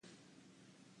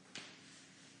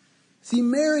See,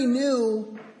 Mary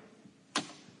knew,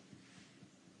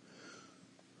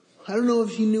 I don't know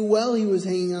if she knew well he was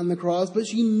hanging on the cross, but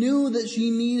she knew that she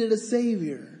needed a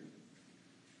Savior.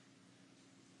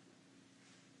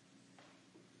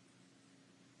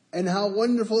 And how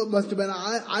wonderful it must have been.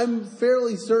 I'm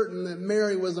fairly certain that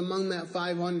Mary was among that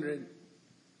 500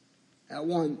 at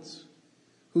once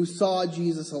who saw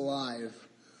Jesus alive.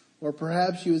 Or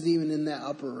perhaps she was even in that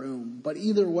upper room. But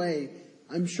either way,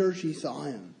 I'm sure she saw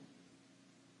him.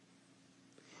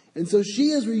 And so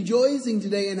she is rejoicing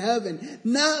today in heaven,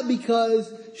 not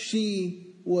because she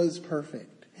was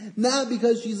perfect. Not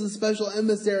because she's a special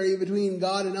emissary between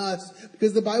God and us.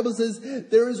 Because the Bible says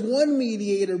there is one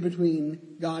mediator between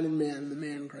God and man, the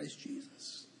man Christ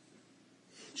Jesus.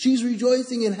 She's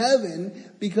rejoicing in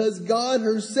heaven because God,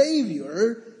 her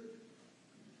Savior,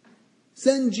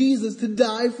 sent Jesus to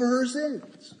die for her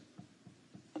sins.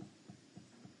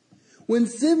 When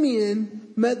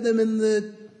Simeon met them in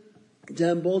the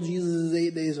temple, Jesus is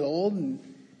 8 days old, and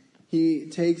he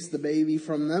takes the baby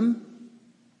from them.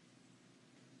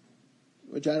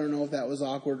 Which I don't know if that was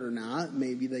awkward or not.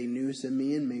 Maybe they knew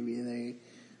Simeon. Maybe they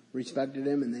respected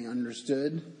him and they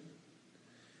understood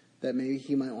that maybe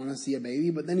he might want to see a baby.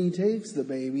 But then he takes the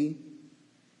baby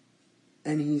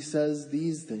and he says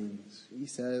these things. He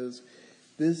says,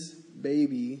 this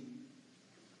baby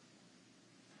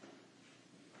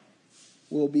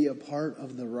will be a part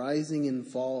of the rising and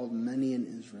fall of many in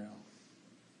Israel.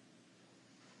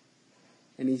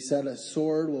 And he said, a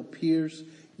sword will pierce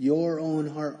your own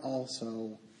heart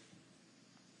also.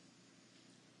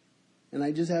 And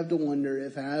I just have to wonder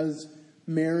if as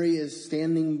Mary is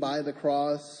standing by the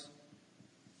cross,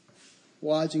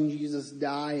 watching Jesus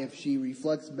die, if she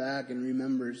reflects back and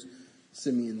remembers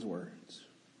Simeon's words.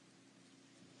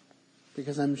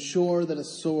 Because I'm sure that a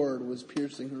sword was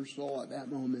piercing her soul at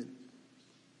that moment.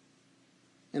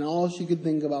 And all she could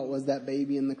think about was that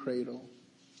baby in the cradle.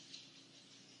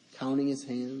 Counting his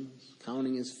hands,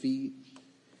 counting his feet,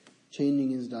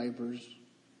 changing his diapers.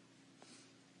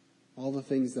 All the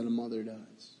things that a mother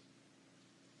does.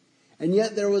 And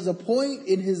yet there was a point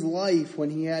in his life when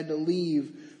he had to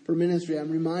leave for ministry. I'm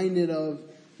reminded of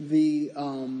the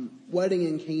wedding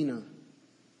in Cana.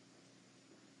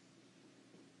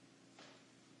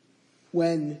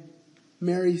 When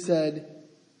Mary said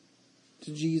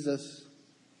to Jesus,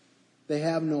 they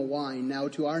have no wine. Now,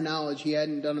 to our knowledge, he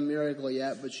hadn't done a miracle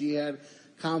yet, but she had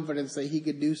confidence that he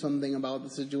could do something about the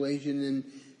situation. And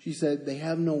she said, they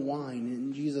have no wine.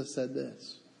 And Jesus said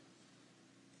this,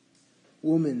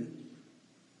 woman,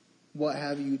 what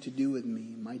have you to do with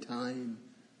me? My time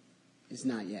is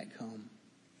not yet come.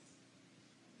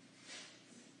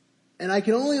 And I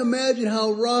can only imagine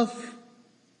how rough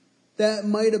that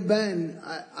might have been.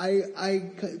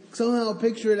 I somehow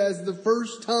picture it as the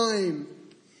first time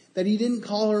that he didn't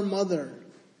call her mother.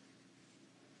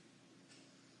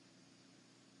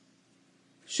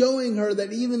 Showing her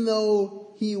that even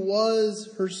though he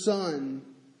was her son,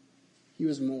 he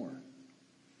was more.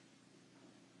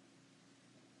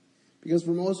 Because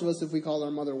for most of us, if we called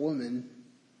our mother woman,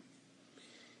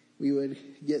 we would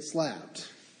get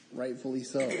slapped, rightfully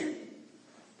so.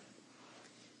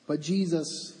 But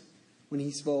Jesus, when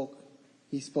he spoke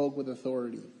with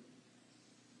authority.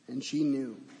 And she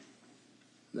knew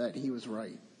that he was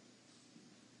right.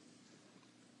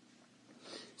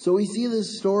 So we see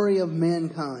this story of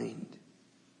mankind.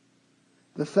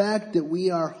 The fact that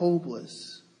we are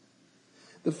hopeless.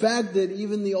 The fact that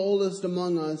even the oldest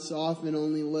among us often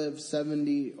only live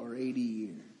 70 or 80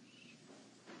 years.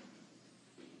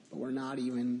 But we're not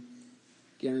even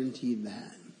guaranteed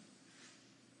that.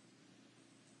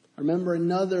 I remember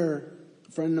another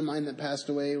friend of mine that passed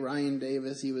away, Ryan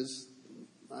Davis. He was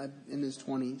in his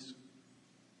 20s.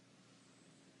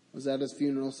 Was at his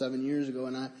funeral 7 years ago,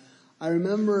 and I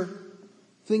remember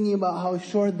thinking about how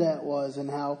short that was and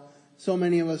how so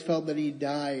many of us felt that he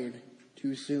died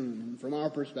too soon. And from our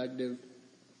perspective,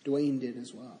 Duane did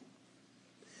as well.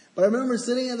 But I remember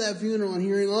sitting at that funeral and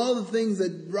hearing all the things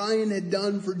that Ryan had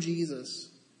done for Jesus.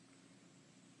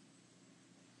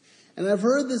 And I've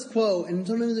heard this quote, and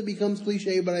sometimes it becomes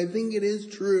cliche, but I think it is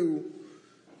true.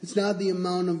 It's not the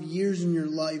amount of years in your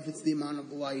life, it's the amount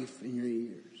of life in your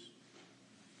years.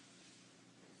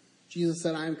 Jesus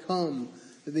said, I am come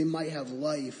that they might have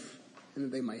life and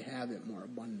that they might have it more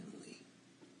abundantly.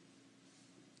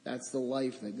 That's the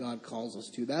life that God calls us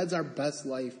to. That's our best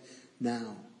life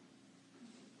now.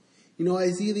 You know, I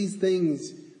see these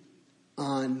things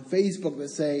on Facebook that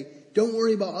say, don't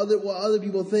worry about what other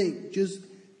people think. Just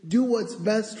do what's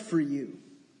best for you.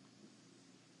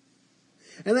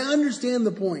 And I understand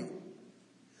the point.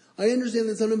 I understand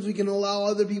that sometimes we can allow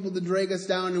other people to drag us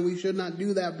down and we should not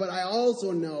do that. But I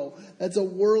also know that's a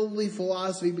worldly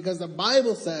philosophy because the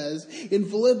Bible says in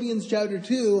Philippians chapter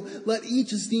 2, let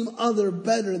each esteem other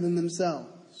better than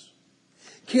themselves.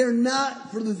 Care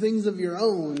not for the things of your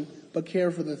own, but care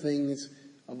for the things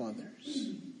of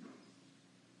others.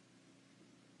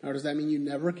 Now, does that mean you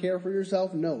never care for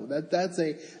yourself? No, that's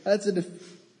a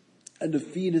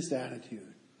defeatist attitude.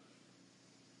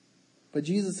 But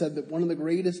Jesus said that one of the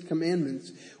greatest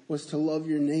commandments was to love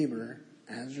your neighbor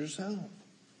as yourself.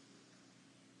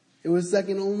 It was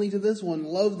second only to this one.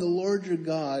 Love the Lord your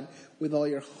God with all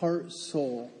your heart,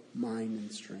 soul, mind, and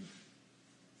strength.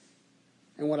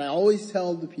 And what I always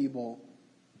tell the people,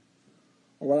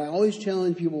 or what I always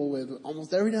challenge people with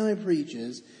almost every time I preach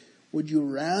is, would you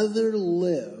rather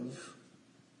live,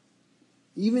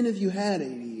 even if you had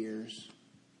 80 years,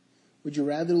 would you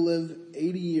rather live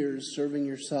 80 years serving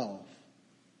yourself?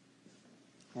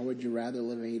 Or would you rather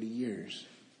live 80 years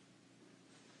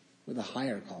with a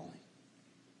higher calling?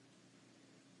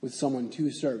 With someone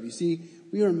to serve? You see,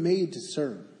 we are made to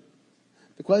serve.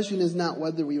 The question is not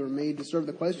whether we were made to serve.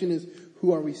 The question is,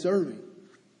 who are we serving?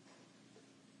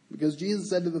 Because Jesus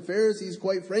said to the Pharisees,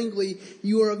 quite frankly,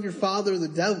 you are of your father the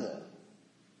devil.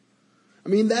 I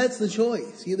mean, that's the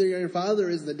choice. Either your father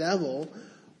is the devil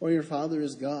or your father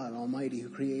is God Almighty who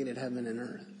created heaven and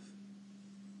earth.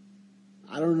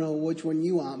 I don't know which one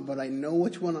you want, but I know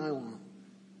which one I want.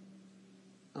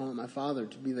 I want my Father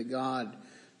to be the God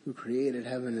who created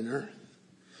heaven and earth.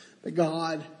 The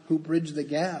God who bridged the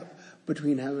gap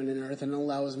between heaven and earth and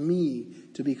allows me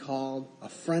to be called a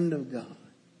friend of God.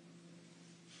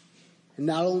 And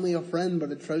not only a friend,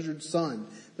 but a treasured son.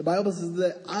 The Bible says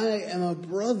that I am a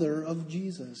brother of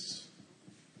Jesus.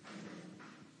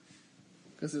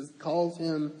 Because it calls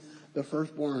him the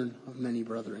firstborn of many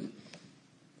brethren.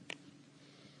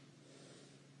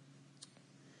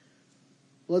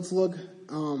 Let's look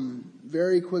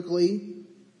very quickly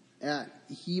at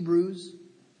Hebrews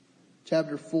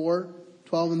chapter 4,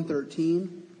 12 and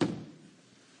 13.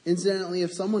 Incidentally,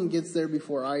 if someone gets there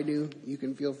before I do, you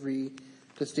can feel free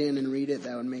to stand and read it.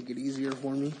 That would make it easier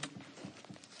for me.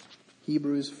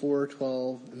 Hebrews 4,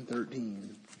 12 and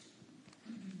 13.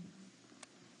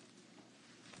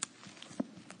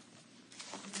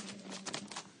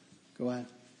 Go ahead.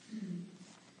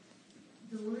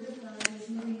 The word of God is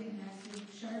living and active,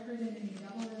 sharper than any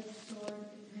double-edged sword.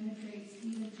 It penetrates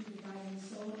even to dividing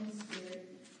soul and spirit,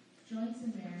 joints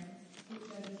and marrow. It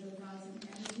judges the thoughts and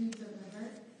attitudes of the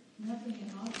heart. Nothing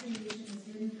in all creation is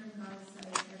hidden from God's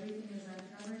sight. Everything is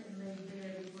uncovered and laid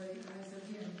bare before the eyes of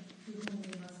him to whom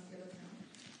we must give account.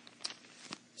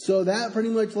 So that pretty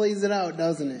much lays it out,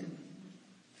 doesn't it?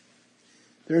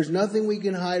 There's nothing we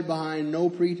can hide behind, no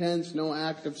pretense, no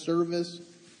act of service.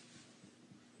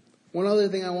 One other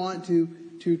thing I want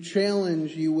to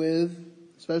challenge you with,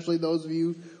 especially those of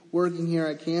you working here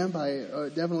at camp, I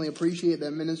definitely appreciate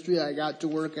that ministry. I got to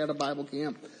work at a Bible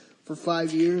camp for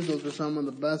 5 years. Those were some of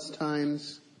the best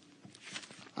times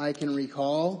I can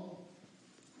recall.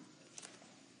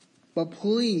 But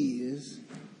please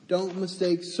don't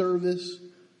mistake service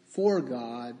for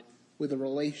God with a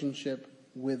relationship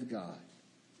with God.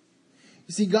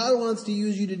 You see, God wants to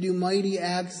use you to do mighty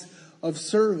acts of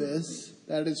service.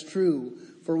 That is true,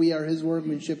 for we are his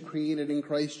workmanship created in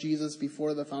Christ Jesus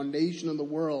before the foundation of the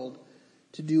world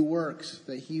to do works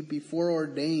that he before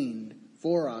ordained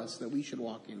for us that we should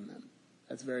walk in them.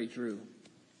 That's very true.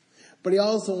 But he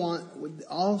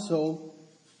also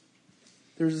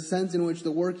there's a sense in which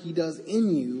the work he does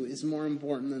in you is more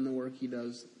important than the work he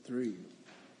does through you.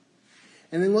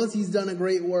 And unless he's done a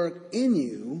great work in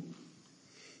you,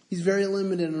 he's very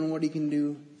limited on what he can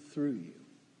do through you.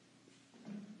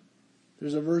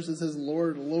 There's a verse that says,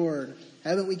 Lord, Lord,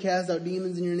 haven't we cast out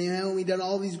demons in your name? Haven't we done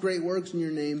all these great works in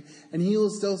your name? And he will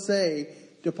still say,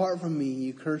 depart from me,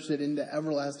 you cursed, into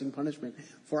everlasting punishment,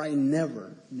 for I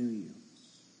never knew you.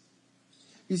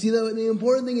 You see, the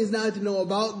important thing is not to know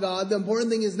about God. The important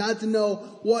thing is not to know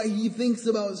what he thinks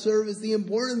about service. The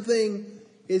important thing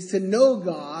is to know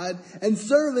God, and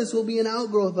service will be an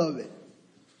outgrowth of it.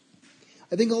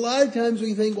 I think a lot of times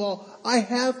we think, well, I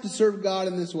have to serve God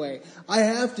in this way. I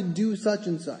have to do such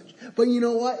and such. But you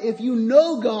know what? If you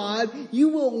know God, you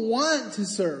will want to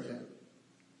serve him.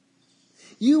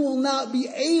 You will not be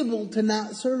able to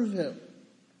not serve him.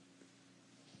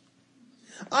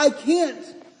 I can't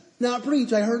not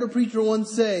preach. I heard a preacher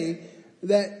once say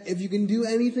that if you can do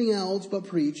anything else but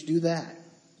preach, do that.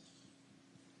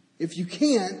 If you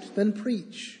can't, then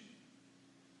preach.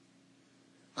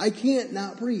 I can't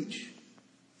not preach.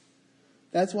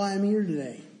 That's why I'm here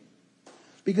today.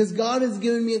 Because God has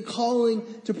given me a calling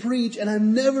to preach, and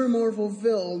I'm never more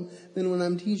fulfilled than when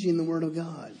I'm teaching the Word of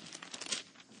God.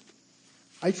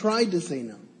 I tried to say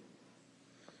no.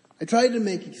 I tried to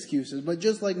make excuses, but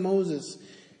just like Moses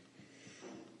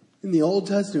in the Old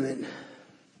Testament,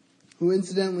 who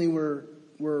incidentally we're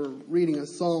reading a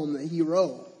psalm that he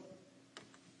wrote,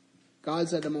 God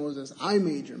said to Moses, I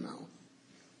made your mouth.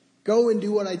 Go and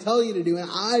do what I tell you to do, and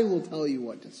I will tell you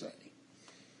what to say.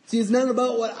 See, it's not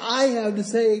about what I have to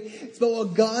say. It's about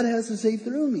what God has to say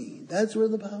through me. That's where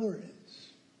the power is.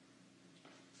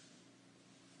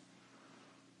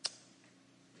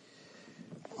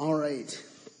 All right.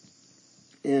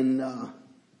 And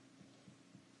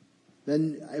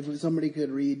then if somebody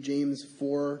could read James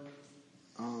 4,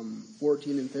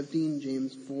 14 and 15.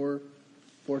 James 4,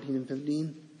 14 and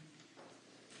 15.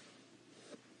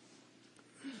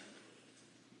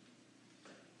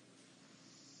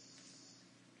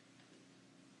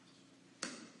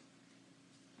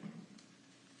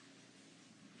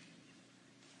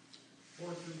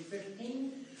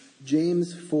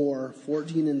 James 4,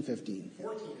 14 and 15.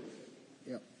 14 and 15.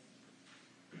 Yep.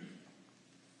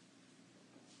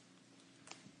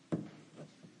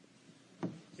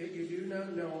 Yet you do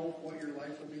not know what your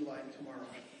life will be like tomorrow.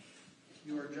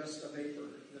 You are just a vapor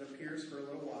that appears for a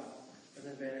little while and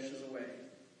then vanishes away.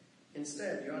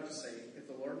 Instead, you ought to say, if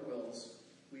the Lord wills,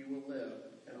 we will live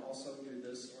and also do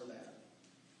this or that.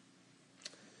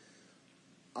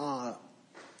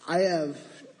 I have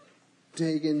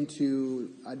taken to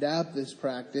adapt this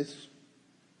practice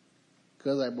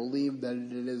because I believe that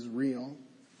it is real.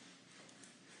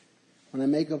 When I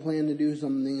make a plan to do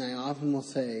something, I often will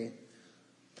say,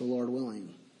 the Lord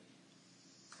willing.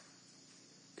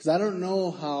 Because I don't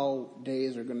know how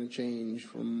days are going to change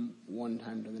from one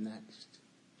time to the next.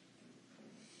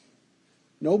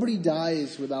 Nobody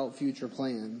dies without future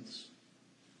plans.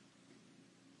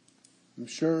 I'm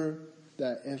sure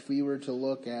that if we were to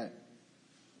look at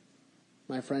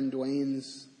my friend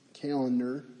Duane's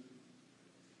calendar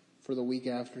for the week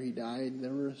after he died,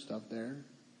 there was stuff there.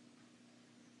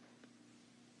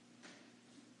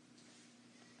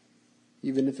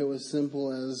 Even if it was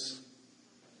simple as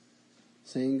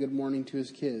saying good morning to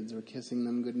his kids or kissing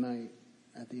them good night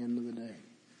at the end of the day.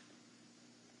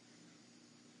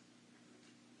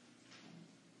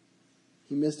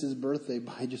 He missed his birthday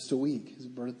by just a week. His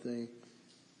birthday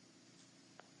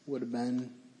would have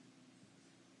been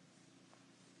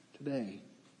today.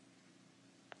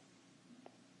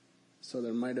 So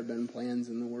there might have been plans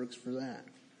in the works for that.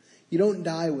 You don't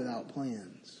die without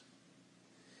plans.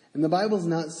 And the Bible's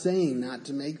not saying not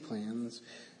to make plans.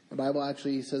 The Bible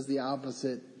actually says the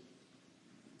opposite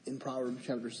in Proverbs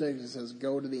chapter 6. It says,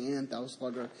 go to the ant, thou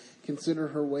sluggard. Consider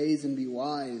her ways and be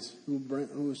wise, who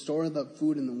storeth up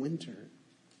food in the winter.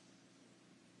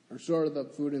 Or storeth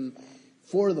up food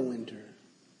for the winter.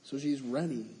 So she's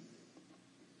ready.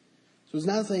 So it's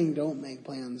not saying don't make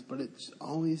plans, but it's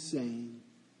always saying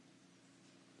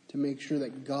to make sure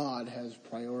that God has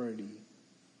priority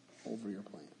over your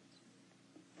plans.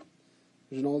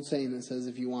 There's an old saying that says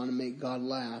if you want to make God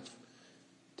laugh,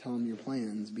 tell him your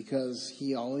plans, because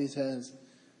he always has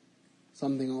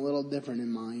something a little different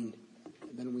in mind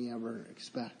than we ever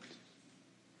expect.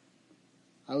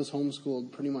 I was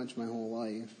homeschooled pretty much my whole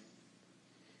life.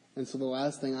 And so the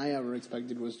last thing I ever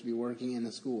expected was to be working in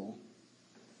a school.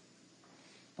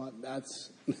 But that's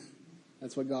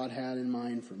what God had in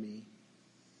mind for me.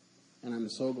 And I'm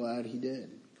so glad he did,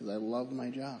 because I love my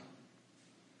job.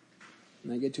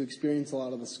 And I get to experience a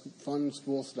lot of the fun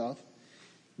school stuff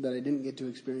that I didn't get to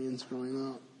experience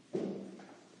growing up.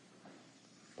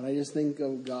 But I just think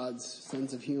of God's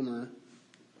sense of humor,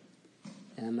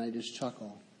 and I just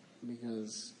chuckle,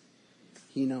 because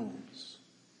he knows.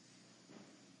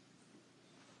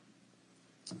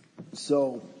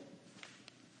 So,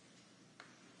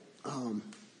 I'm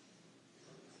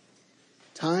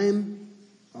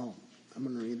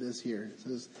going to read this here. It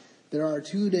says, there are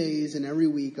 2 days in every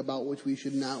week about which we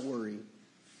should not worry.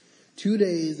 2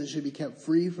 days that should be kept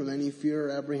free from any fear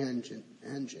or apprehension.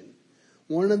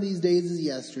 One of these days is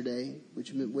yesterday,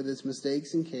 which with its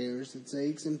mistakes and cares, its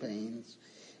aches and pains,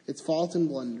 its faults and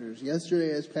blunders.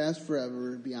 Yesterday has passed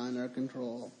forever, beyond our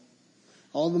control.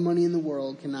 All the money in the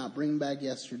world cannot bring back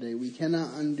yesterday. We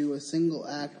cannot undo a single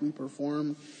act we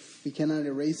performed. We cannot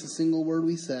erase a single word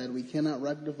we said. We cannot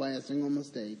rectify a single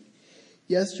mistake.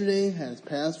 Yesterday has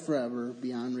passed forever,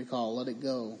 beyond recall. Let it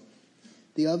go.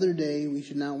 The other day we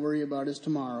should not worry about is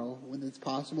tomorrow, with its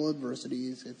possible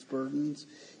adversities, its burdens,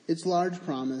 its large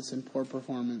promise, and poor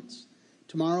performance.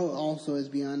 Tomorrow also is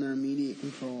beyond our immediate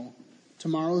control.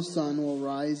 Tomorrow's sun will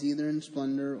rise either in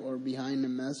splendor or behind a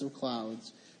mess of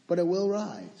clouds. but it will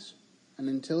rise. And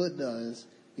until it does,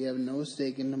 we have no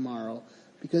stake in tomorrow,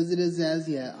 because it is as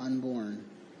yet unborn.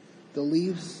 That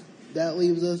leaves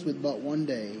us with but one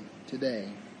day, today.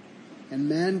 And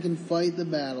man can fight the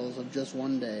battles of just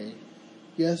one day.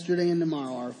 Yesterday and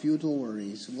tomorrow are futile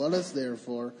worries. Let us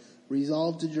therefore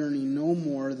resolve to journey no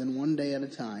more than one day at a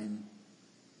time.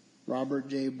 Robert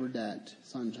J. Burdett,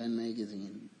 Sunshine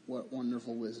Magazine. What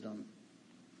wonderful wisdom.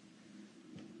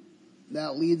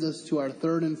 That leads us to our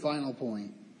third and final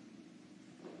point,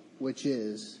 which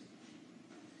is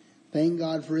thank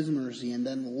God for his mercy and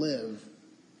then live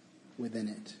within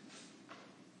it.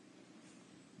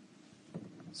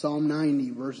 Psalm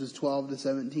 90, verses 12 to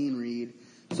 17 read,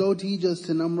 So teach us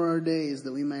to number our days,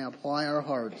 that we may apply our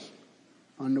hearts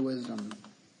unto wisdom.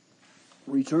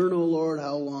 Return, O Lord,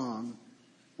 how long?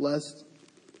 Let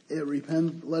it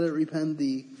repent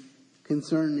thee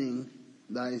concerning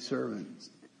thy servants.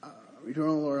 Return,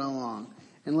 O Lord, how long?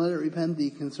 And let it repent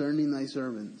thee concerning thy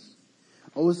servants.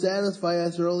 O satisfy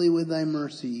us early with thy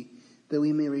mercy, that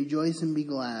we may rejoice and be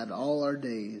glad all our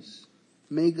days.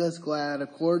 Make us glad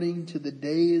according to the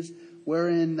days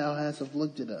wherein thou hast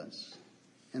afflicted us,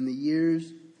 and the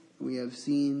years we have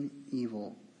seen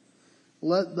evil.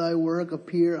 Let thy work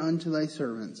appear unto thy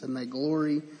servants, and thy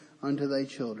glory unto thy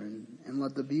children. And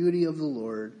let the beauty of the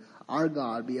Lord our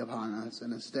God be upon us,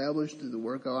 and establish through the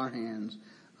work of our hands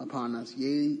upon us.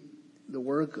 Yea, the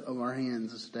work of our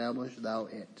hands establish thou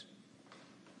it.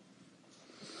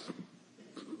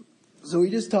 So we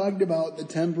just talked about the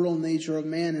temporal nature of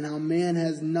man and how man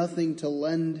has nothing to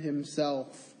lend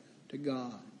himself to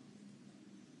God.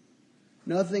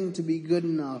 Nothing to be good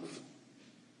enough.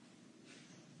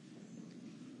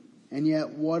 And yet,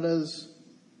 what does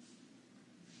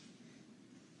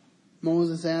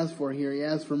Moses ask for here? He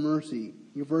asks for mercy.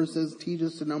 He first says, teach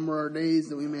us to number our days,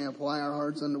 that we may apply our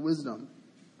hearts unto wisdom.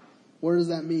 What does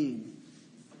that mean?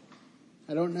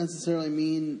 I don't necessarily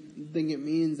think it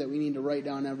means that we need to write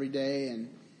down every day and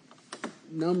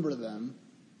number them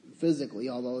physically,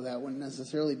 although that wouldn't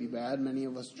necessarily be bad. Many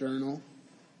of us journal,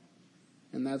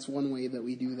 and that's one way that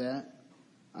we do that.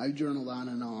 I've journaled on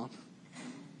and off.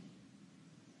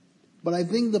 But I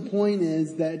think the point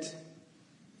is that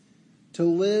to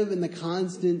live in the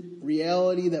constant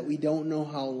reality that we don't know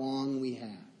how long we have.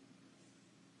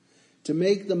 To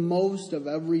make the most of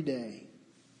every day.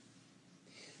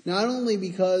 Not only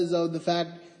because of the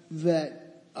fact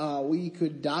that we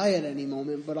could die at any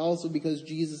moment, but also because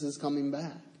Jesus is coming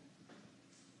back.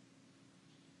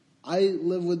 I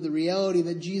live with the reality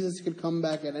that Jesus could come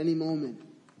back at any moment.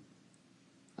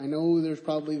 I know there's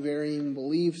probably varying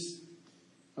beliefs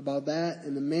about that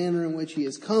and the manner in which he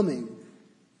is coming,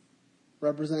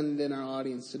 represented in our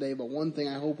audience today. But one thing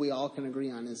I hope we all can agree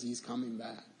on is he's coming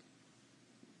back.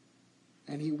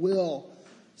 And he will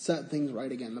set things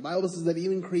right again. The Bible says that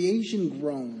even creation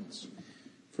groans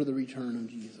for the return of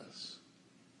Jesus.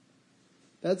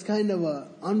 That's kind of an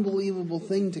unbelievable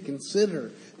thing to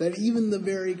consider, that even the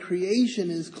very creation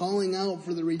is calling out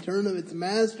for the return of its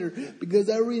master, because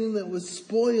everything that was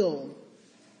spoiled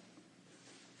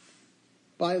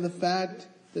by the fact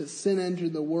that sin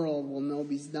entered the world will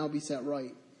now be set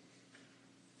right.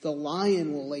 The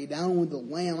lion will lay down with the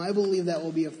lamb. I believe that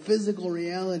will be a physical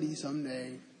reality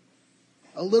someday.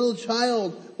 A little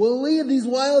child will leave these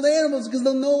wild animals because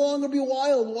they'll no longer be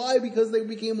wild. Why? Because they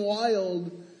became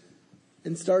wild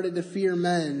and started to fear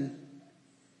men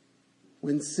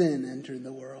when sin entered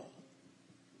the world.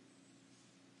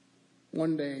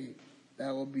 One day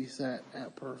that will be set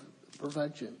at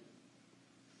perfection.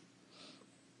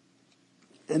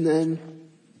 And then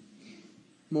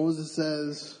Moses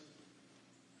says,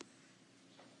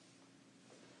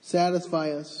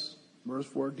 satisfy us, verse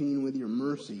 14, with your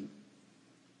mercy.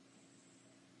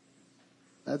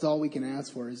 That's all we can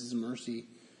ask for is his mercy,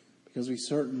 because we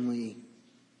certainly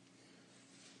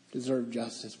deserve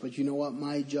justice. But you know what?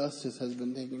 My justice has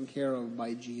been taken care of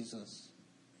by Jesus.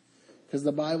 Because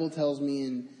the Bible tells me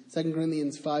in 2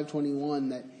 Corinthians 5:21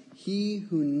 that he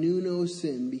who knew no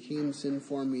sin became sin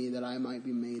for me, that I might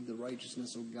be made the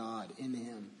righteousness of God in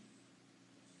him.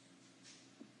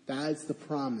 That's the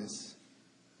promise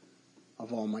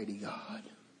of Almighty God.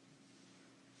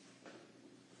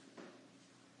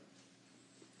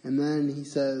 And then he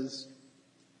says,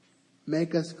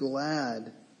 make us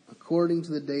glad according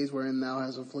to the days wherein thou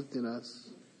hast afflicted us,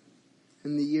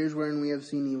 and the years wherein we have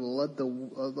seen evil.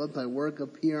 Let thy work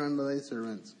appear unto thy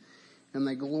servants, and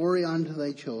thy glory unto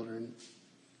thy children.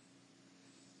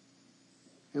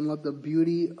 And let the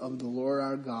beauty of the Lord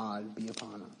our God be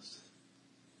upon us.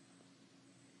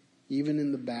 Even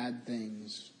in the bad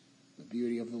things, the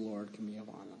beauty of the Lord can be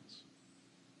upon us.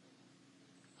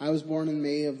 I was born in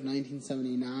May of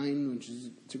 1979,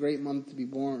 it's a great month to be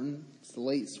born. It's the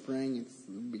late spring. It's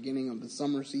the beginning of the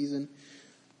summer season.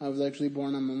 I was actually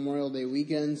born on Memorial Day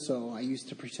weekend, so I used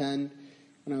to pretend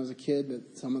when I was a kid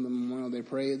that some of the Memorial Day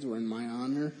parades were in my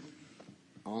honor.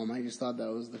 I just thought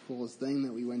that was the coolest thing,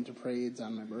 that we went to parades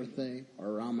on my birthday or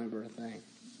around my birthday.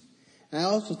 And I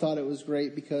also thought it was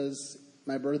great because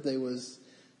my birthday was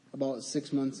about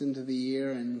 6 months into the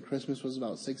year and Christmas was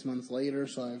about 6 months later,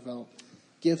 so I felt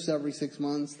gifts every 6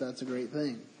 months, that's a great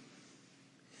thing.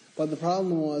 But the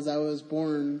problem was I was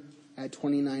born at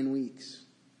 29 weeks.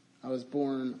 I was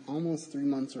born almost 3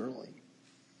 months early.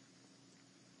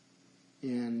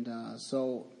 And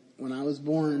so when I was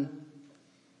born,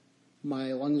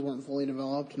 my lungs weren't fully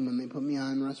developed, and when they put me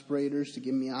on respirators to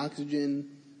give me oxygen,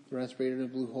 the respirators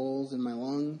blew holes in my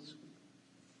lungs,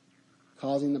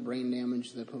 causing the brain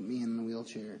damage that put me in the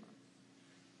wheelchair.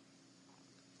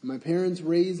 My parents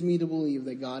raised me to believe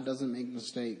that God doesn't make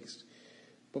mistakes.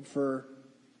 But for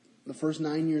the first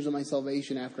 9 years of my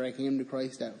salvation, after I came to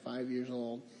Christ at 5 years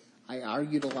old, I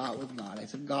argued a lot with God. I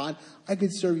said, God, I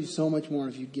could serve you so much more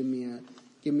if you'd give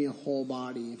me a whole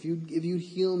body. If you'd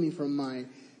heal me from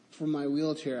my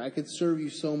wheelchair, I could serve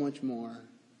you so much more.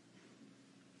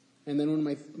 And then when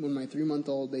my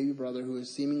 3-month-old baby brother, who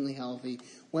was seemingly healthy,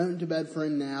 went to bed for a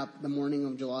nap the morning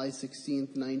of July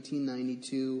 16th,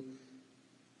 1992,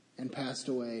 and passed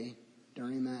away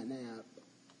during that nap,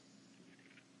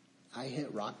 I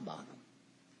hit rock bottom.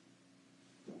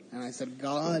 And I said,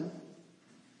 God,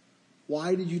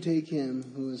 why did you take him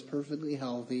who is perfectly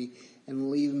healthy and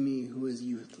leave me who is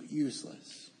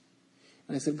useless?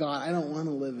 And I said, God, I don't want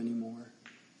to live anymore. I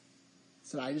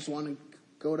said, I just want to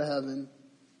go to heaven.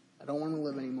 I don't want to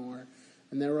live anymore.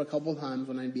 And there were a couple times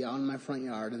when I'd be out in my front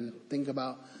yard and think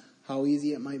about how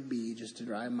easy it might be just to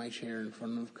drive my chair in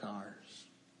front of cars.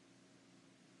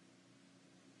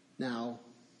 Now,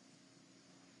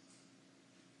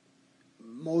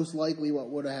 most likely what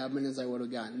would have happened is I would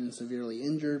have gotten severely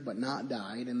injured but not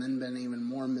died and then been even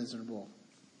more miserable.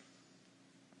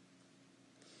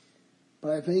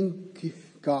 But I thank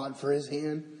God for his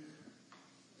hand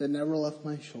that never left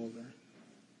my shoulder,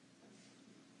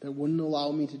 that wouldn't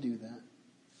allow me to do that.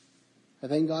 I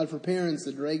thank God for parents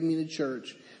that dragged me to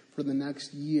church for the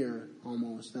next year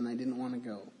almost, and I didn't want to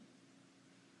go.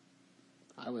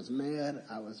 I was mad,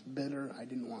 I was bitter, I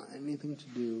didn't want anything to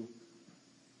do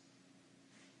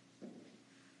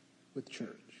with church.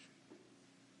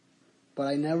 But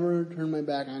I never turned my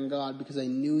back on God because I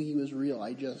knew he was real.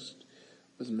 I just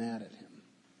was mad at him.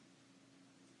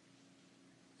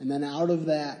 And then out of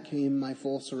that came my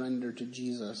full surrender to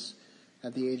Jesus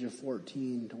at the age of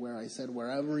 14, to where I said,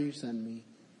 wherever you send me,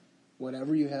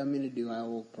 whatever you have me to do, I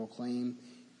will proclaim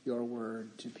your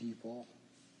word to people.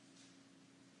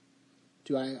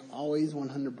 Do I always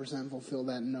 100% fulfill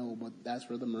that? No, but that's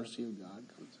where the mercy of God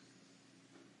comes in.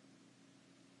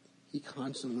 He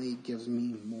constantly gives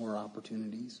me more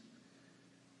opportunities.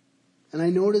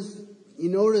 And you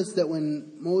notice that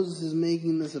when Moses is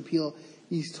making this appeal,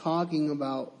 he's talking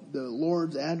about the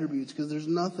Lord's attributes, because there's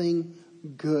nothing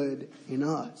good in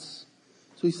us.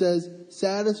 So he says,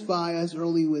 satisfy us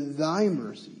early with thy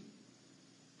mercy,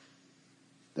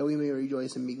 that we may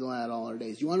rejoice and be glad all our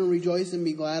days. You want to rejoice and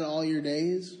be glad all your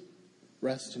days?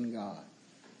 Rest in God.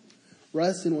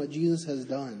 Rest in what Jesus has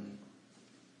done.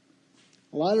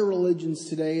 A lot of religions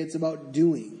today, it's about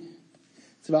doing.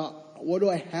 It's about, what do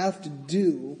I have to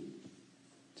do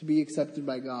to be accepted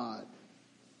by God?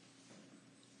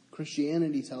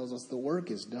 Christianity tells us the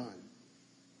work is done.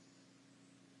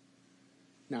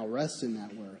 Now rest in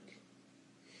that work.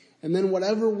 And then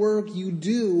whatever work you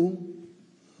do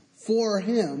for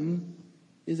him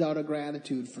is out of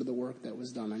gratitude for the work that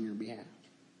was done on your behalf.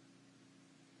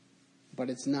 But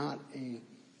it's not a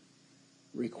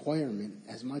requirement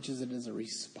as much as it is a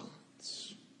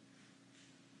response.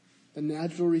 The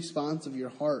natural response of your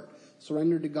heart,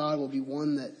 surrendered to God, will be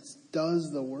one that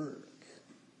does the work.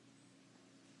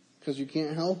 Because you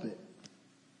can't help it.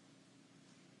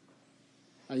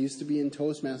 I used to be in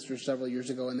Toastmasters several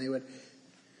years ago, and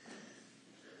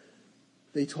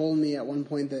they told me at one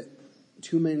point that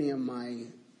too many of my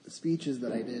speeches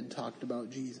that I did talked about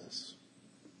Jesus.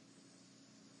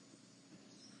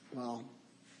 Well,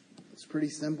 it's pretty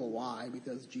simple. Why?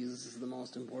 Because Jesus is the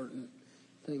most important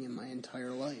thing in my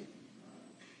entire life.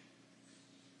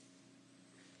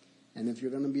 And if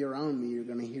you're going to be around me, you're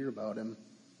going to hear about him.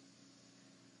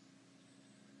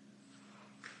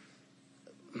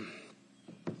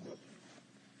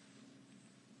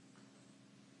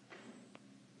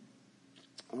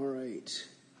 All right.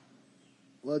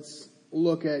 Let's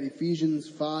look at Ephesians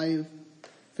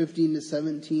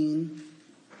 5:15-17.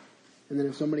 And then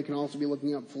if somebody can also be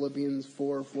looking up Philippians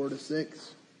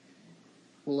 4:4-6,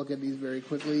 we'll look at these very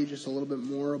quickly, just a little bit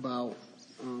more about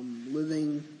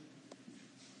living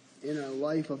in a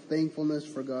life of thankfulness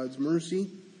for God's mercy.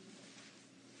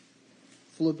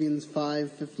 Philippians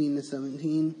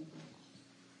 5:15-17.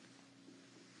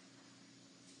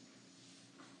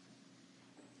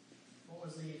 What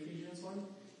was the Ephesians one?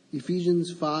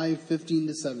 Ephesians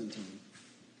 5:15-17.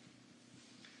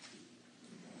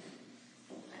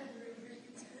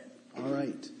 All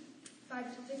right.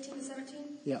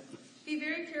 5:15-17. Yep. Be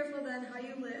very careful then how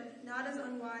you live, not as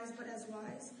unwise, but as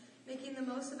wise, making the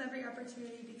most of every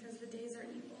opportunity because the days are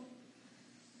evil.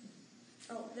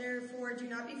 Therefore, do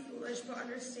not be foolish, but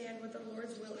understand what the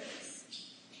Lord's will is.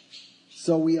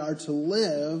 So we are to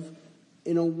live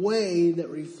in a way that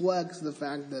reflects the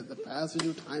fact that the passage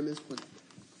of time is quick,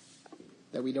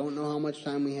 that we don't know how much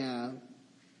time we have,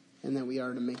 and that we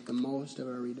are to make the most of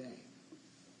every day.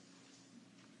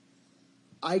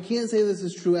 I can't say this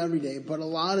is true every day, but a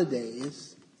lot of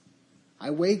days,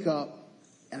 I wake up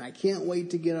and I can't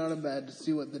wait to get out of bed to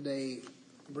see what the day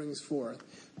brings forth,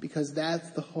 because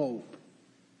that's the hope.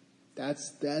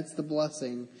 That's the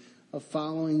blessing of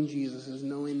following Jesus, is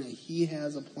knowing that He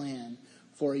has a plan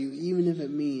for you, even if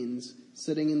it means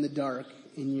sitting in the dark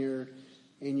in your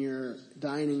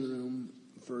dining room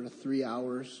for 3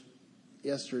 hours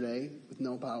yesterday with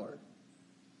no power.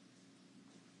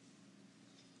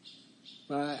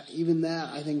 But even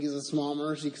that, I think, is a small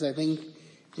mercy, because I think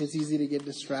it's easy to get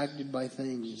distracted by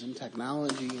things and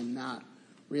technology and not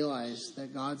realize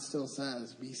that God still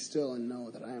says, "Be still and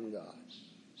know that I am God."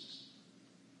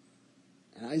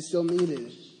 And I still needed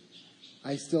it.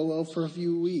 I still will for a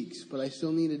few weeks, but I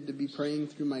still needed to be praying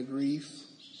through my grief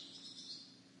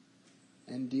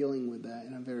and dealing with that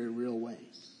in a very real way.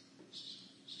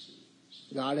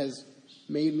 God has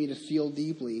made me to feel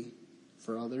deeply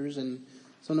for others, and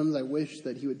sometimes I wish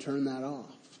that He would turn that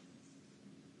off,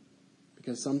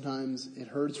 because sometimes it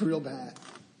hurts real bad.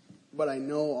 But I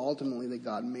know ultimately that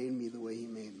God made me the way He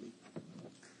made me.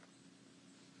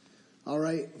 All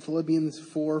right, Philippians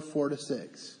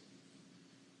 4:4-6.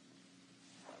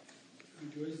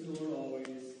 Rejoice in the Lord always.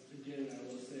 Again,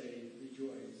 I will say,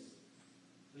 rejoice.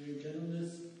 Let your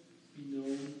gentleness be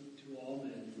known to all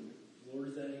men. The Lord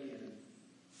is at hand.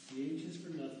 Be anxious for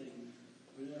nothing,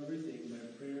 but in everything by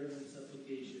prayer and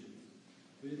supplication,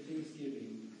 with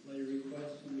thanksgiving, let your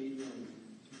requests be made known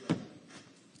to God.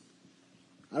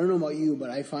 I don't know about you, but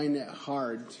I find it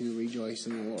hard to rejoice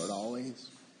in the Lord always.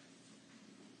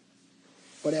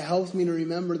 But it helps me to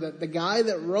remember that the guy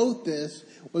that wrote this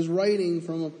was writing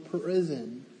from a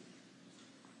prison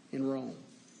in Rome.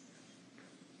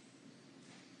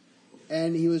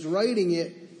 And he was writing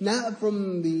it not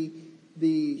from the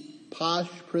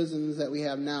posh prisons that we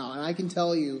have now. And I can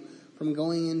tell you from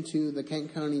going into the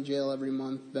Kent County Jail every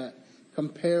month that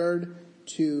compared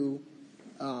to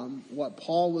what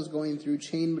Paul was going through,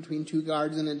 chained between two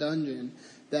guards in a dungeon,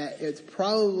 that it's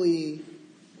probably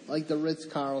like the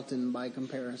Ritz-Carlton by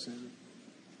comparison,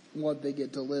 what they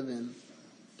get to live in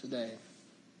today.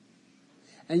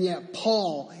 And yet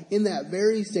Paul, in that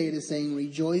very state, is saying,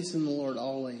 rejoice in the Lord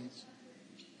always.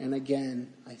 And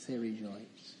again, I say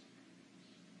rejoice.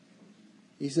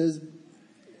 He says,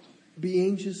 be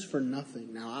anxious for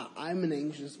nothing. Now, I'm an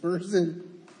anxious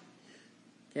person.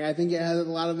 Okay, I think a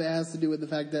lot of it has to do with the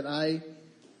fact that I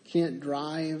can't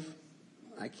drive.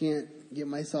 I can't get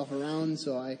myself around,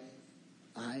 so I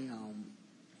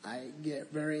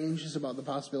get very anxious about the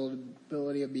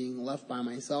possibility of being left by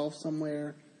myself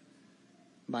somewhere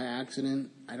by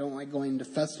accident. I don't like going to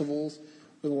festivals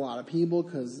with a lot of people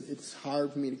because it's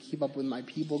hard for me to keep up with my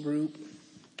people group,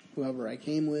 whoever I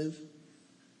came with.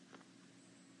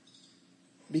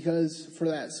 Because for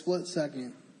that split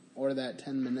second, or that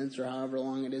 10 minutes, or however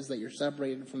long it is that you're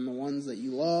separated from the ones that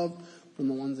you love, from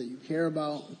the ones that you care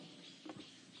about,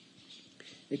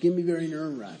 it can be very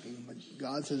nerve-wracking, but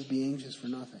God says, be anxious for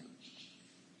nothing.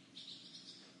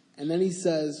 And then He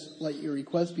says, let your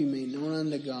request be made known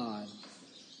unto God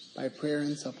by prayer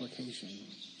and supplication.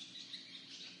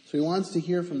 So He wants to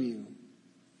hear from you.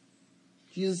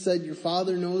 Jesus said, your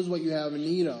Father knows what you have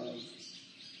need of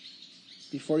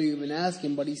before you even ask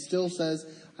Him, but He still says,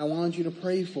 I want you to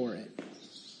pray for it.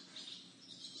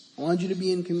 I want you to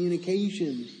be in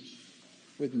communication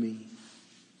with me.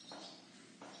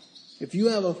 If you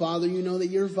have a father, you know that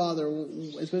your father,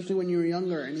 especially when you were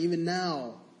younger and even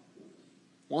now,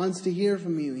 wants to hear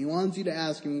from you. He wants you to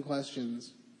ask Him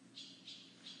questions.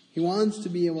 He wants to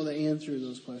be able to answer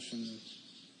those questions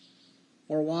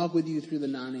or walk with you through the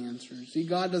non-answers. See,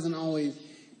 God doesn't always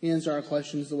answer our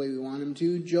questions the way we want him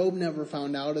to. Job never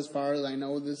found out, as far as I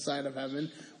know, this side of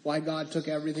heaven, why God took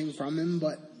everything from him,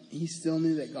 but he still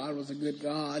knew that God was a good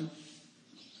God.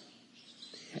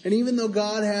 And even though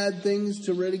God had things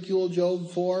to ridicule Job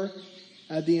for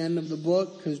at the end of the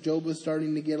book, because Job was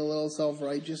starting to get a little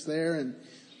self-righteous there, and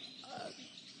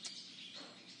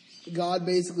God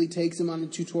basically takes him on a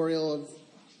tutorial of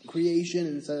creation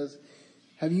and says,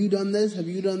 have you done this? Have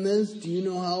you done this? Do you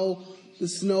know how the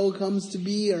snow comes to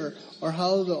be, or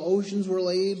how the oceans were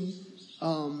laid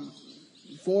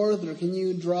forth? Or can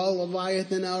you draw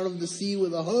Leviathan out of the sea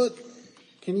with a hook?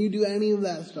 Can you do any of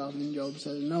that stuff? And Job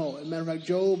says no. As a matter of fact,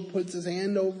 Job puts his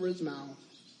hand over his mouth.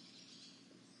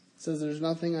 Says there's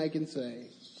nothing I can say.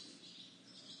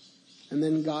 And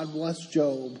then God blessed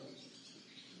Job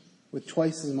with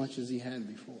twice as much as he had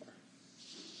before.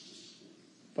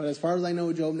 But as far as I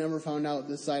know, Job never found out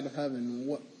this side of heaven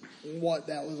what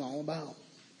that was all about.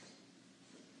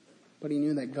 But he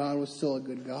knew that God was still a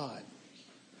good God.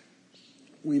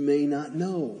 We may not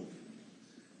know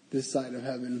this side of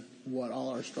heaven what all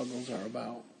our struggles are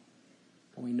about.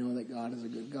 But we know that God is a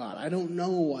good God. I don't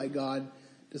know why God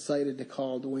decided to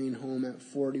call Duane home at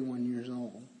 41 years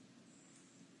old.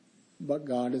 But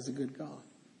God is a good God.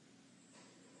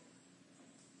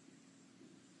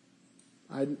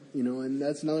 And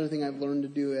that's another thing I've learned to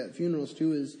do at funerals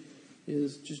too,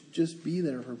 is just be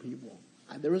there for people.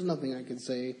 There was nothing I could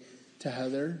say to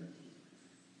Heather.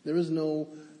 There was no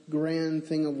grand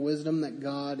thing of wisdom that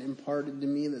God imparted to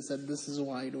me that said, this is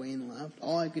why Duane left.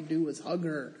 All I could do was hug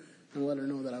her and let her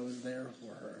know that I was there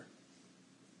for her.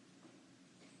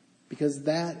 Because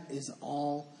that is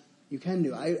all you can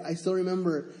do. I still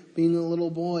remember being a little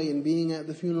boy and being at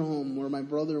the funeral home where my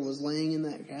brother was laying in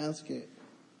that casket.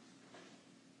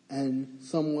 And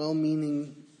some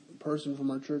well-meaning person from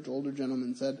our church, older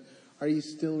gentleman, said, are you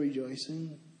still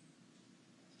rejoicing?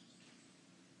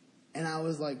 And I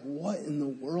was like, what in the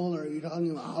world are you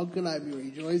talking about? How could I be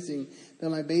rejoicing that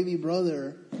my baby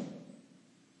brother,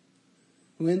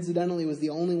 who incidentally was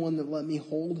the only one that let me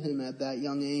hold him at that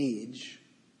young age,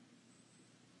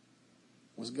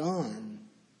 was gone?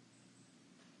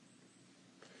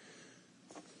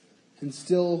 And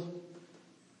still,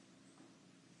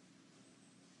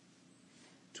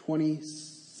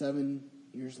 27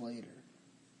 years later,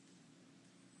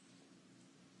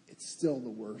 it's still the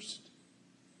worst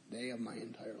day of my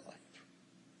entire life.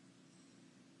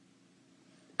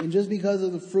 And just because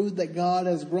of the fruit that God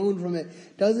has grown from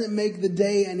it doesn't make the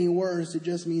day any worse. It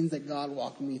just means that God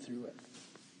walked me through it.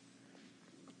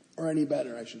 Or any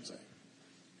better, I should say.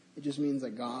 It just means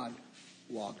that God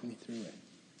walked me through it.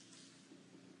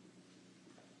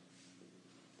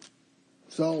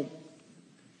 So,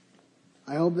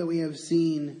 I hope that we have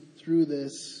seen through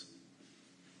this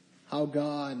how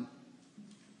God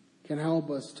can help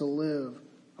us to live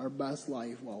our best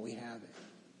life while we have it.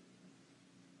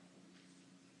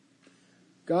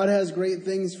 God has great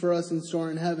things for us in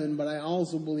store in heaven, but I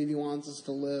also believe He wants us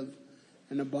to live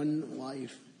an abundant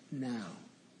life now.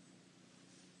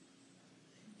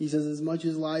 He says, as much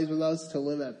as lies with us, to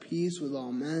live at peace with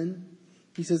all men.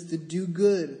 He says to do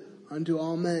good unto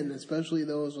all men, especially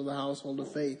those of the household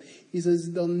of faith. He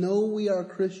says, they'll know we are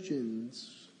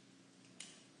Christians.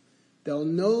 They'll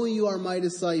know you are my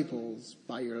disciples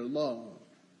by your love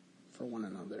for one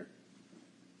another.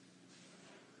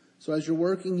 So as you're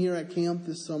working here at camp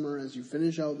this summer, as you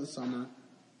finish out the summer,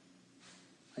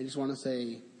 I just want to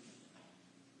say,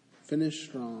 finish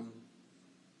strong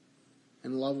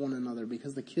and love one another,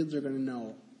 because the kids are going to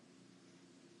know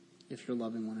if you're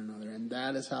loving one another. And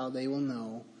that is how they will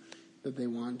know that they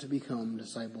want to become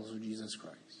disciples of Jesus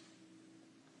Christ.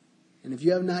 And if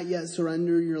you have not yet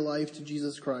surrendered your life to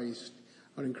Jesus Christ,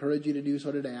 I would encourage you to do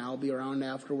so today. I'll be around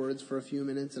afterwards for a few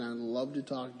minutes, and I would love to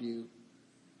talk to you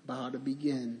about how to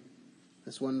begin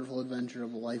this wonderful adventure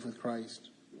of a life with Christ.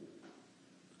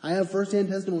 I have firsthand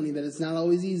testimony that it's not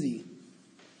always easy.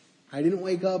 I didn't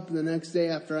wake up the next day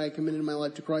after I committed my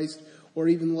life to Christ, or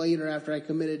even later after I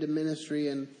committed to ministry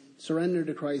and surrendered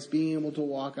to Christ, being able to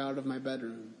walk out of my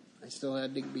bedroom. I still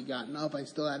had to be gotten up. I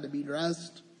still had to be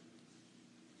dressed.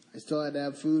 I still had to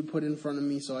have food put in front of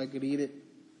me so I could eat it.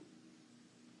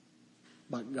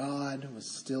 But God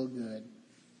was still good.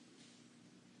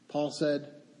 Paul said,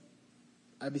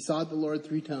 I besought the Lord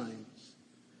 3 times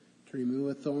to remove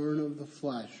a thorn of the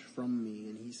flesh from me.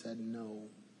 And He said, no,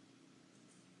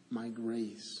 my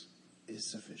grace is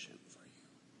sufficient for you.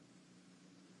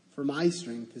 For my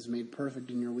strength is made perfect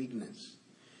in your weakness.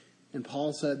 And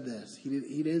Paul said this. He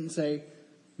didn't say,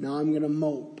 now I'm going to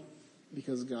mope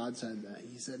because God said that.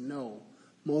 He said, no,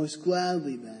 most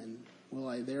gladly then will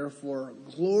I therefore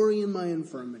glory in my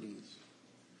infirmities,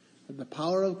 that the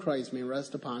power of Christ may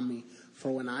rest upon me,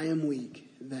 for when I am weak,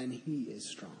 then he is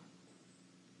strong.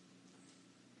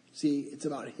 See, it's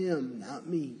about him, not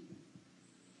me.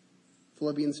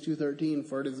 Philippians 2:13,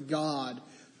 for it is God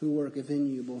who worketh in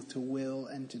you both to will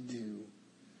and to do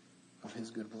of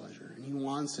his good pleasure. And he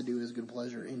wants to do his good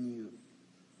pleasure in you.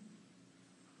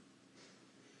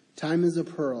 Time is a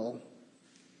pearl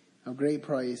of great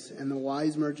price, and the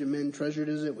wise merchantman treasured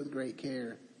it with great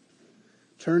care,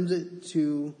 turns it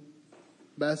to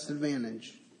best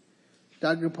advantage.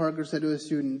 Dr. Parker said to a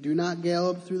student, do not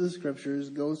gallop through the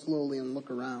scriptures, go slowly and look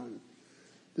around.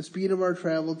 The speed of our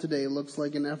travel today looks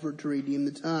like an effort to redeem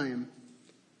the time.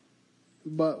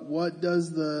 But what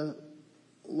does the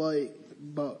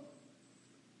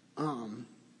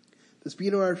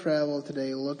speed of our travel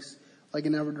today looks like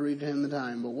an effort to redeem the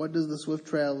time. But what does the swift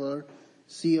traveler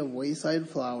see of wayside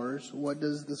flowers? What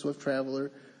does the swift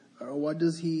traveler, or what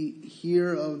does he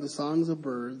hear of the songs of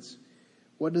birds?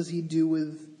 What does he do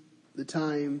with the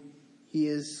time he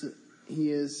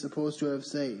is supposed to have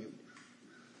saved?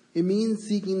 It means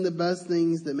seeking the best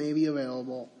things that may be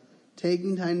available,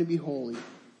 taking time to be holy.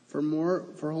 For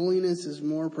holiness is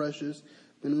more precious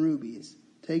than rubies.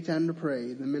 Take time to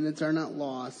pray. The minutes are not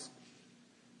lost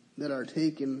that are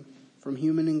taken from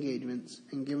human engagements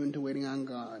and given to waiting on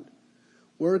God.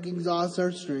 Work exhausts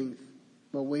our strength,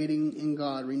 but waiting in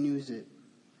God renews it.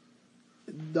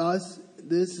 Thus,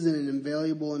 this is an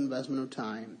invaluable investment of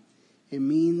time. It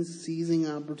means seizing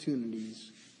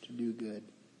opportunities to do good.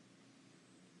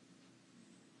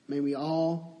 May we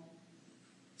all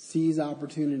seize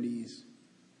opportunities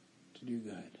to do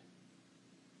good.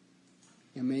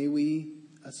 And may we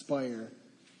aspire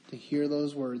to hear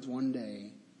those words one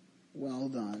day, well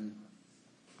done,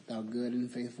 thou good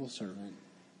and faithful servant.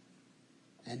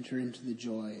 Enter into the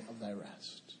joy of thy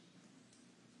rest.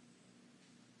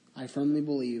 I firmly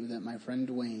believe that my friend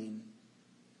Duane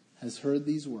has heard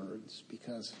these words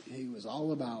because he was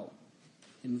all about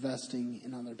investing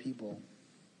in other people.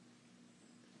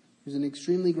 He was an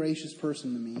extremely gracious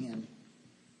person to me, and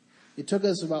it took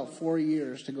us about 4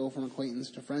 years to go from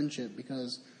acquaintance to friendship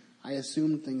because I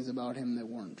assumed things about him that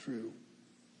weren't true.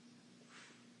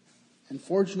 And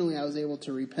fortunately, I was able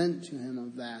to repent to him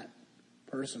of that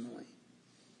personally.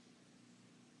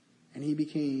 And he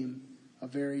became a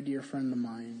very dear friend of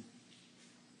mine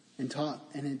and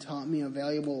it taught me a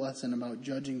valuable lesson about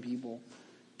judging people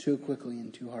too quickly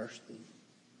and too harshly.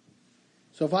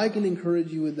 So if I can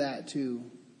encourage you with that too,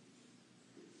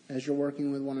 as you're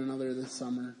working with one another this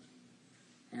summer,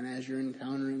 and as you're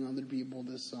encountering other people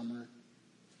this summer,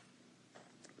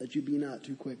 that you be not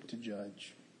too quick to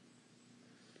judge.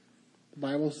 The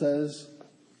Bible says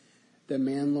that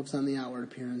man looks on the outward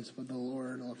appearance, but the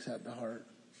Lord looks at the heart.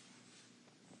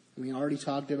 We already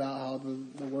talked about how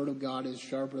the Word of God is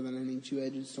sharper than any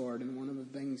two-edged sword, and one of the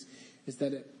things is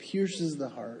that it pierces the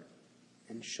heart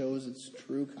and shows its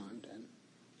true content.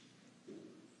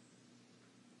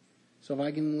 So if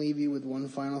I can leave you with one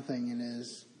final thing, it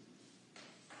is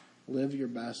live your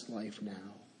best life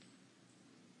now.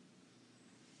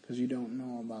 Because you don't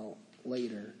know about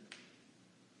later.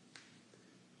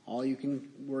 All you can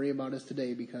worry about is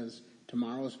today, because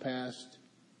tomorrow's past,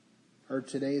 or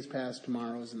today is past,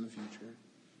 tomorrow is in the future.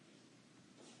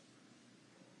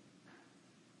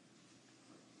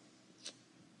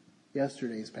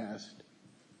 Yesterday's past,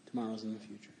 tomorrow's in the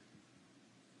future.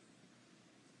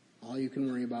 All you can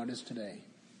worry about is today.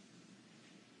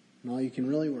 And all you can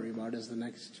really worry about is the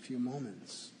next few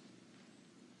moments.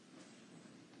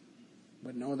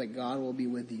 But know that God will be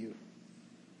with you,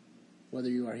 whether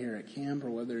you are here at camp or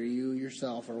whether you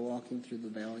yourself are walking through the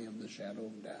valley of the shadow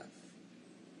of death.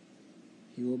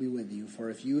 He will be with you. For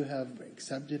if you have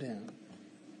accepted him,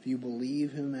 if you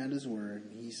believe him at his word,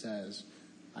 he says,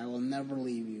 I will never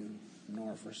leave you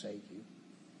nor forsake you.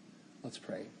 Let's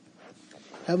pray.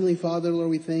 Heavenly Father, Lord,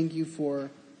 we thank you for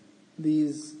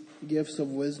these gifts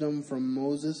of wisdom from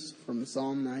Moses, from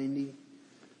Psalm 90.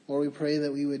 Lord, we pray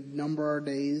that we would number our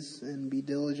days and be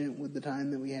diligent with the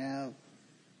time that we have.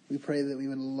 We pray that we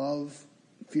would love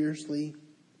fiercely.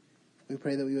 We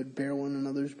pray that we would bear one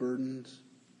another's burdens.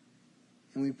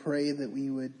 And we pray that we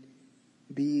would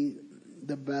be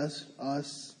the best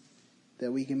us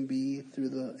that we can be through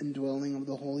the indwelling of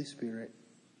the Holy Spirit.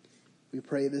 We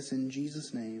pray this in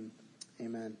Jesus' name.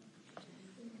 Amen.